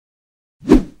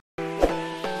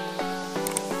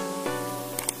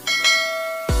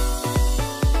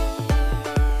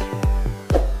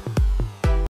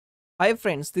Hi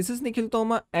friends, this is Nikhil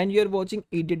Toma and you are watching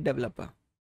Edit Developer.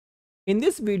 In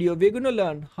this video, we're going to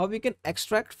learn how we can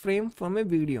extract frame from a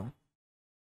video.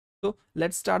 So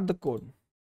let's start the code.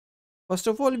 First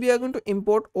of all, we are going to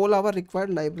import all our required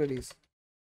libraries.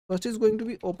 First is going to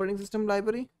be operating system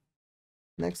library.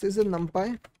 Next is the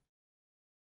NumPy.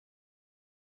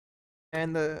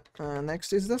 And the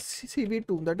next is the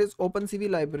cv2, that is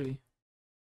OpenCV library.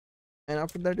 And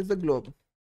after that is the globe.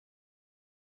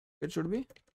 It should be,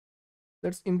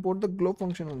 let's import the globe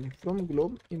function only. From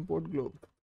globe, import globe.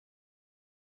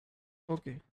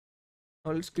 Okay.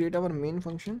 Now let's create our main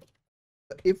function,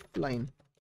 the if line.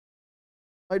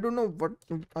 I don't know what,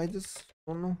 I just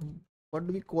don't know what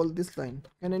do we call this line.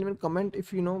 Can anyone comment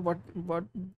if you know what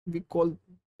we call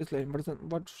this line?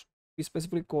 What we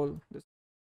specifically call this?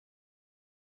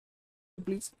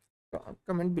 Please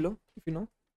comment below if you know.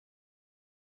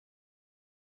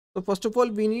 So first of all,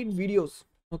 we need videos.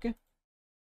 Okay.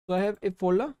 So I have a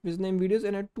folder which is named videos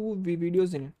and I have two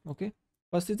videos in it. Okay.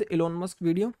 First is the Elon Musk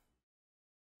video,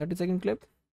 30-second clip,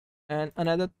 and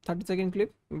another 30-second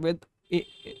clip with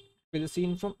a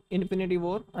scene from Infinity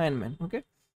War Iron Man. Okay.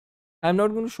 I'm not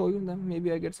going to show you them.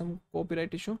 Maybe I get some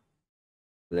copyright issue.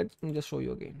 Let me just show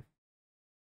you again.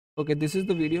 Okay, this is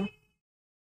the video.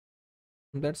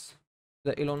 That's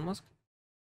the Elon Musk.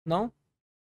 Now,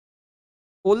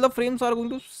 all the frames are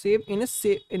going to save in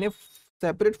a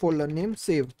separate folder named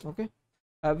save. Okay,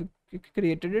 I've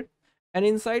created it, and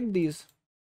inside these,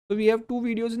 so we have two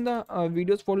videos in the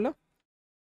videos folder.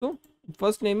 So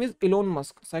first name is Elon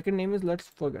Musk. Second name is, let's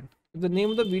forget. If the name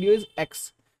of the video is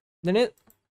X, then a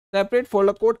separate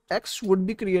folder code X would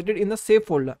be created in the save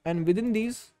folder, and within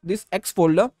this X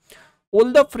folder,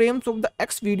 all the frames of the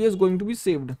X video is going to be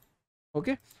saved.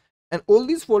 Okay, and all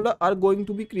these folders are going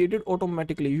to be created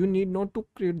automatically. You need not to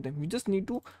create them. You just need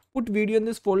to put video in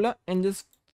this folder and just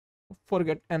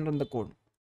forget and run the code.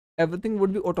 Everything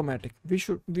would be automatic.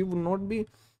 We would not be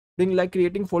doing like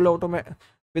creating folder automatic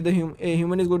with a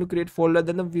human is going to create folder,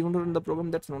 then we want to run the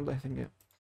program. That's not the thing here.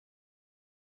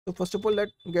 So first of all,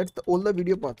 let's get all the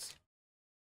video paths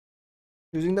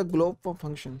using the globe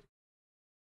function,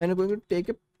 and we're going to take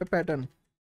a pattern.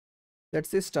 Let's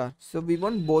say star. So we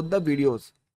want both the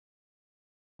videos.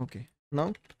 Okay,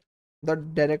 now the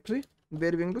directory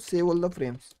where we're going to save all the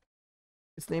frames,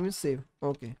 its name is save.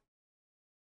 Okay,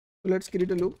 so let's create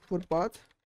a loop for path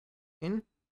in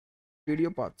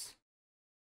video paths.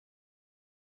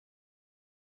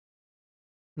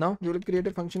 Now we will create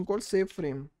a function called save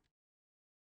frame,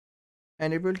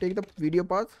 and it will take the video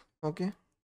path. Okay,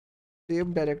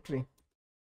 save directory.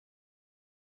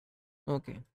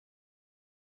 Okay,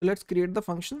 so let's create the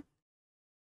function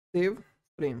save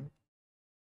frame,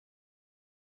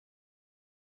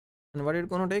 and what it's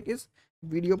gonna take is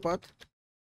video path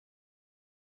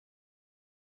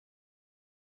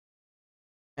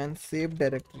and save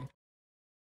directory.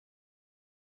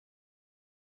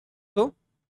 So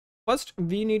first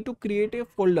we need to create a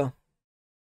folder.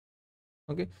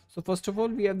 Okay, so first of all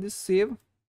we have this save.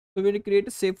 So we need to create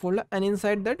a save folder, and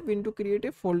inside that we need to create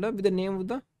a folder with the name of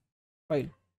the file.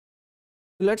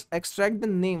 So let's extract the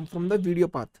name from the video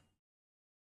path.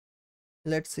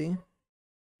 Let's say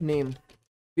name.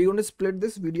 We're going to split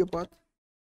this video path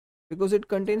because it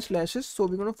contains slashes, so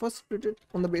we're going to first split it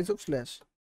on the base of slash.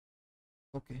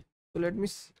 Okay, so let me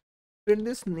split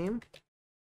this name.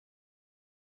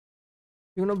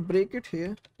 We're going to break it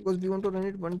here because we want to run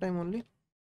it one time only.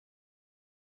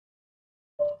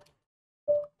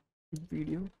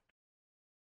 Video.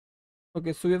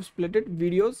 Okay, so we have split it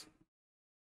videos,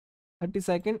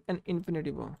 30-second and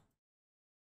Infinity War.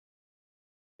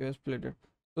 We have split it.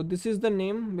 So this is the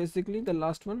name, basically the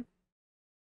last one.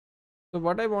 So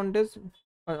what I want is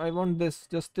I want this,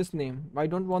 just this name. I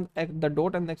don't want the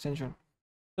dot and the extension.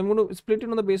 So I'm going to split it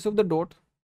on the base of the dot.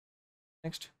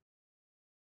 Next,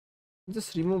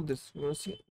 just remove this. You want to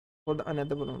see for the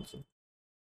another one also.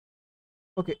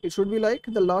 Okay, it should be like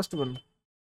the last one.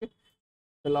 Okay,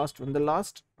 the last one, the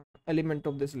last element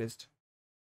of this list.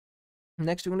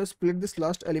 Next, you're going to split this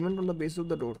last element on the base of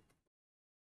the dot.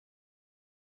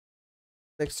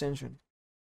 The extension.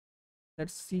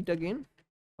 Let's see it again.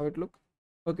 How it look.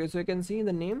 Okay, so you can see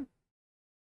the name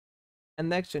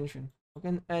and the extension.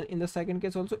 Okay, and in the second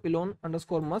case also Elon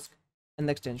underscore Musk and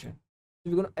the extension.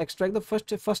 So we're going to extract the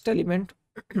first element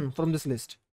from this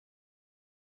list.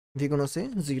 We're going to say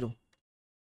 0.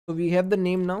 So we have the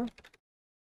name now.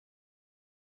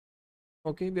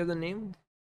 Okay, we have the name.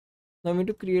 Now we need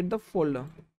to create the folder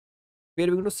where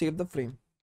we're going to save the frame.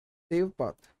 Save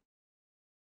path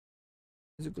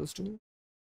is equals to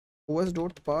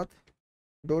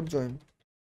os.path.join.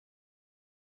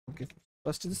 Okay,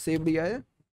 first is save dir,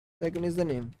 second is the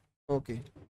name. Okay,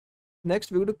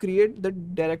 next we're going to create the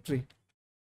directory.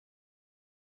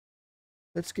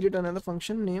 Let's create another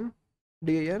function name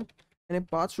dir, and a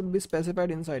path should be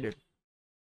specified inside it.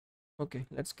 Okay,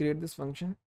 let's create this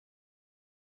function.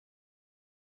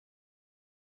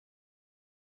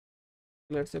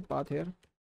 Let's say path here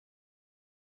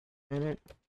and a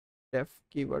def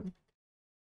keyword.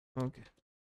 Okay,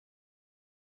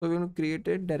 so we're going to create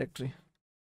a directory.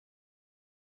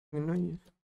 We're going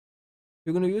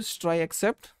to use try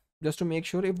except just to make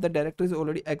sure if the directory is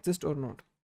already exist or not.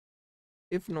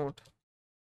 If not,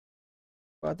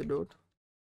 path dot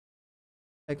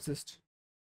exist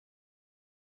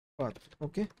path.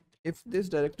 Okay, if this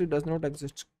directory does not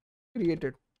exist, create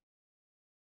it.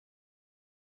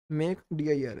 Make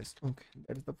dirs. Okay,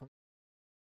 that's the function.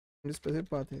 Specific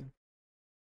path here.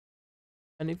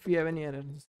 And if we have any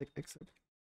errors, like except.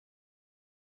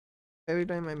 Every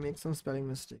time I make some spelling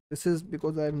mistake. This is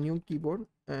because I have new keyboard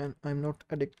and I'm not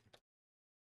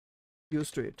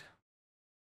used to it.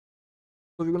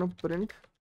 So we're gonna print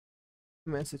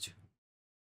message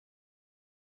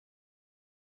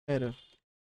error.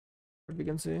 But we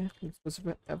can say let's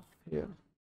specify f here.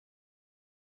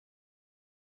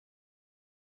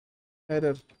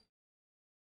 Error.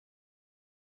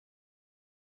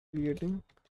 Creating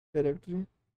directory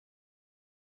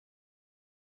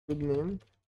with name.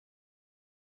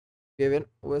 Given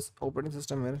OS operating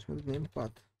system error with name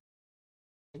path.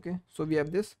 Okay, so we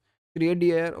have this create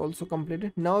dir also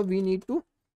completed. Now we need to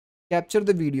capture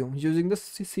the video using the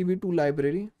cv2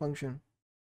 library function.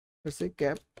 Let's say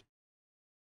cap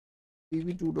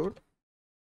cv2 dot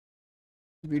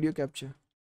video capture,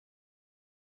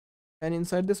 and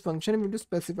inside this function we need to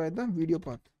specify the video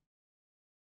path.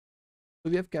 So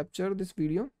we have captured this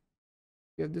video,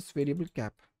 we have this variable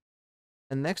cap,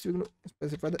 and next we're going to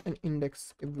specify an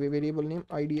index, a variable name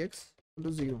idx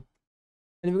to 0,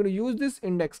 and we're going to use this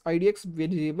index idx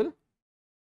variable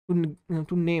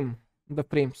to name the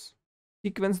frames,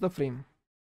 sequence the frame.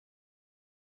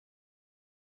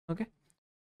 Okay,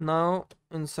 now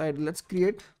inside let's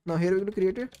create, now here we're going to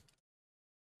create a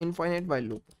infinite while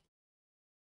loop.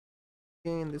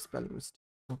 Okay, in this spelling mistake.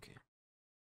 Okay,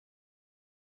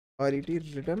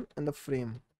 ret return and the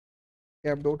frame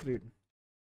cap dot read.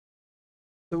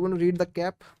 So we're going to read the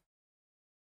cap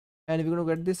and we're going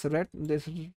to get this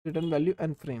return value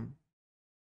and frame.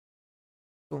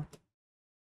 So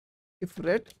if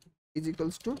ret is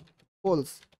equals to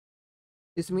false,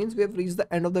 this means we have reached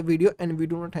the end of the video and we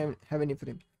do not have any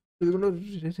frame. So we're going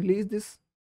to release this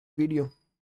video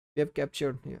we have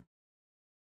captured here,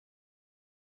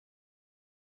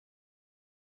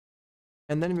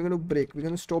 and then we're going to break, we're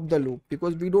going to stop the loop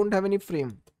because we don't have any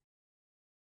frame,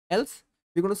 else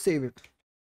we're going to save it.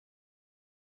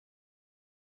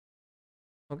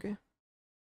 Okay,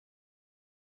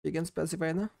 we can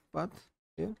specify the path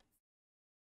here,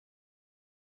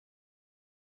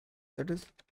 that is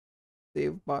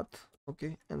save path.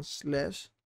 Okay, and slash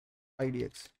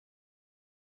idx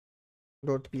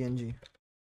dot png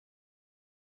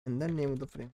and then name of the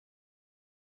frame,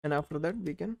 and after that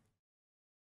we can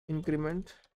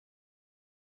increment.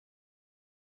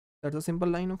 That's a simple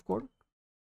line of code,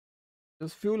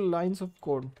 just few lines of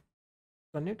code.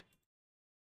 Run it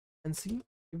and see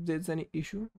if there's any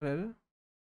issue or error.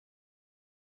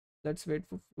 Let's wait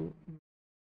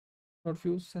for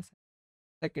few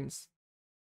seconds.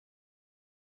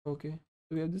 Okay,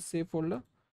 so we have this save folder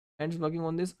and it's working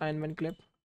on this iron clip.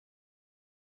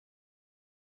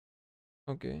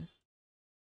 Okay,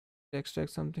 extract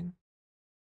something.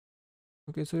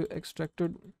 Okay, so you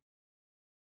extracted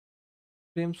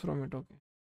frames from it. Okay,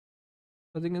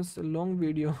 I think it's a long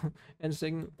video and it's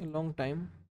taking a long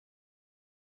time.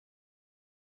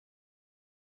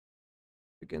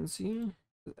 You can see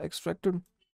extracted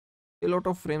a lot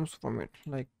of frames from it.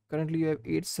 Like currently you have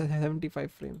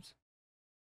 875 frames.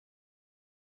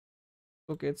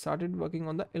 Okay, it started working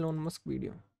on the Elon Musk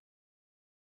video.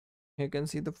 You can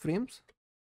see the frames.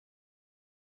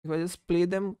 If I just play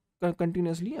them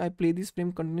continuously, I play this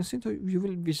frame continuously, so you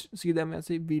will see them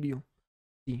as a video.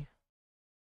 See,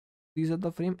 these are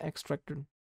the frame extracted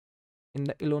in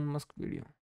the Elon Musk video.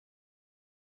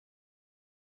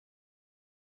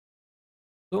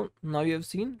 So now you have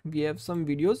seen we have some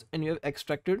videos and you have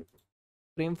extracted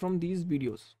frame from these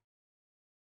videos.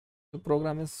 The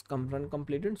program is run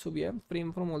completed, so we have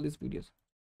frame from all these videos.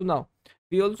 So now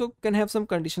we also can have some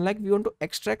condition, like we want to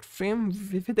extract frame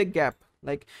with a gap,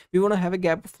 like we want to have a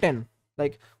gap of 10,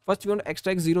 like first we want to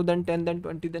extract 0, then 10, then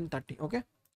 20, then 30. Okay,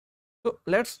 so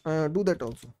let's do that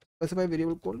also. Specify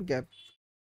variable called gap.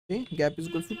 Okay, gap is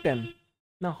equal to 10.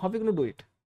 Now how are we going to do it?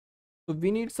 So we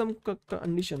need some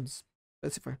conditions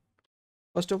specified.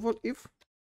 First of all, if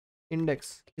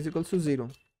index is equals to 0,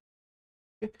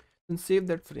 okay, then save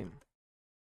that frame.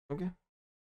 Okay,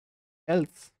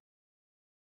 else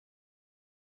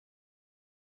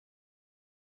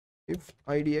if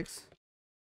idx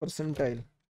percentile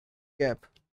gap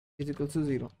is equals to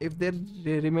 0, if the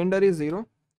remainder is 0,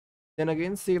 then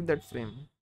again save that frame.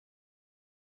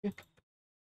 Okay,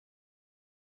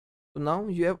 so now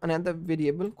you have another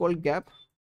variable called gap.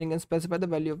 You can specify the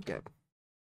value of gap.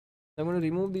 I'm going to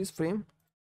remove this frame.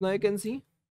 Now you can see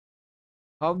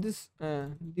how this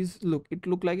look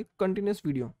like a continuous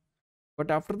video,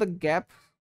 but after the gap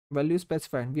value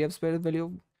specified, we have specified value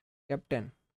of gap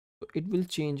 10, so it will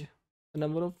change. The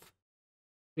number of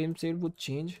frame saved would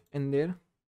change, and their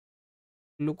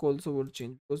look also would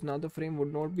change, because now the frame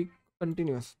would not be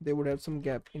continuous, they would have some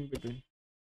gap in between.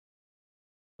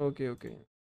 Okay,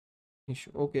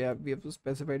 issue. Okay, we have to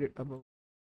specify it above.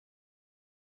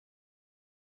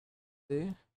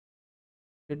 Say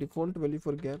the default value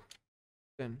for gap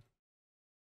 10.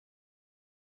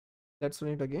 Let's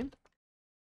run it again.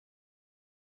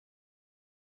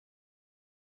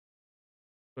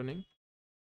 Running.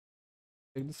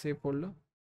 Take the save folder.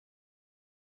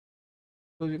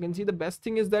 So you can see the best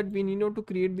thing is that we need not to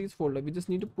create these folder. We just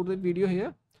need to put the video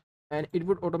here, and it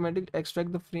would automatically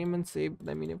extract the frame and save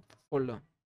them in a folder.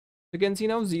 You can see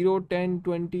now 0, 10,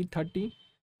 20, 30. You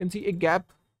can see a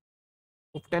gap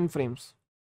of 10 frames.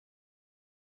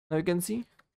 Now you can see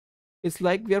it's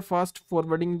like we are fast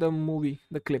forwarding the movie,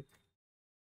 the clip.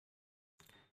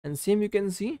 And same you can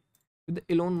see with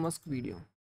the Elon Musk video.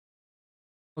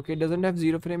 Okay, it doesn't have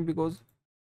 0 frame because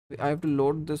I have to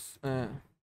load this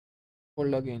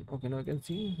folder again. Okay, now you can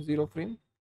see 0 frame.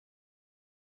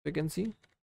 So you can see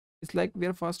it's like we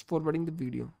are fast forwarding the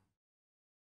video.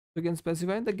 So you can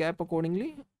specify the gap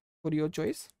accordingly for your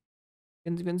choice.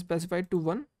 And you can specify it to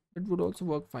 1, it would also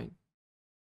work fine.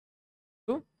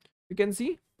 So you can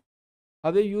see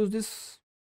how they use this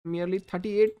merely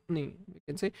 38, we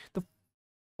can say the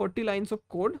 40 lines of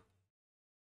code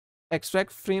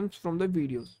extract frames from the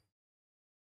videos.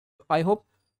 I hope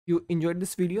you enjoyed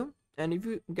this video, and if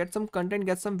you get some content,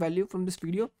 get some value from this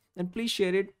video, then please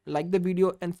share it, like the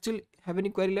video, and still have any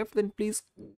query left, then please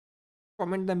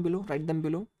comment them below, write them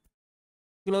below.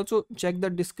 You can also check the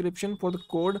description for the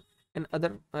code and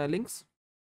other links.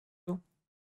 So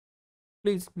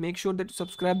please make sure that you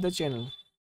subscribe the channel.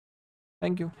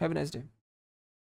 Thank you. Have a nice day.